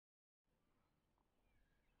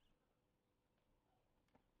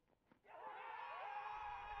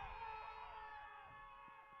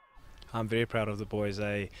I'm very proud of the boys.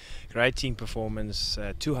 A great team performance,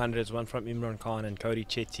 200s, one from Imran Khan and Cody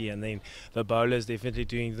Chetty, and then the bowlers definitely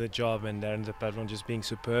doing the job, and Daryn Dupavillon just being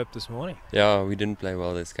superb this morning. Yeah, we didn't play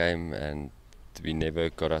well this game, and we never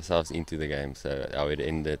got ourselves into the game, so how it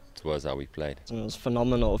ended was how we played. It was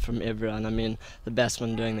phenomenal from everyone. I mean, the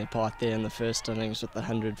batsmen doing their part there in the first innings with the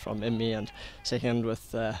 100 from Immy, and second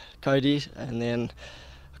with Cody, and then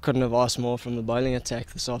I couldn't have asked more from the bowling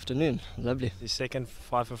attack this afternoon. Lovely. The second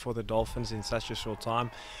fifer for the Dolphins in such a short time.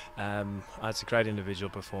 It's a great individual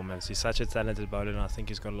performance. He's such a talented bowler, and I think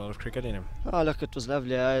he's got a lot of cricket in him. Oh look, it was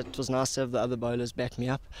lovely. It was nice to have the other bowlers back me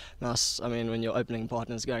up. Nice. I mean, when your opening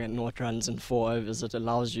partner's going at 0 runs in 4 overs, it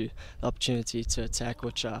allows you the opportunity to attack,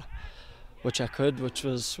 which I could, which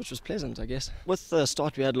was pleasant, I guess. With the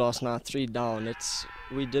start we had last night, 3 down,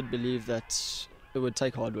 we did believe that it would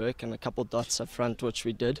take hard work and a couple dots up front, which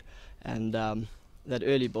we did, and that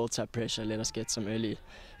early built-up pressure let us get some early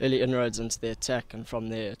inroads into the attack, and from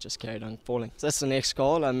there it just carried on falling. So that's the next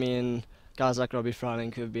goal. I mean, guys like Robbie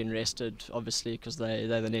Fryling who have been rested, obviously, because they're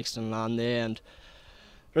the next in line there, and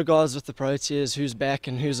regardless with the Proteas, who's back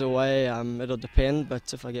and who's away, it'll depend,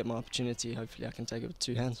 but if I get my opportunity, hopefully I can take it with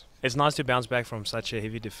 2 hands. It's nice to bounce back from such a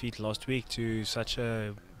heavy defeat last week to such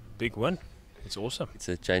a big win. It's awesome. It's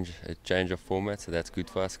a change of format, so that's good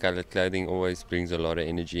for us. Coloured clothing always brings a lot of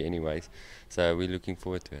energy anyways, so we're looking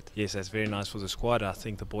forward to it. Yes, that's very nice for the squad. I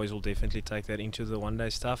think the boys will definitely take that into the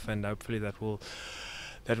one-day stuff, and hopefully that will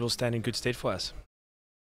stand in good stead for us.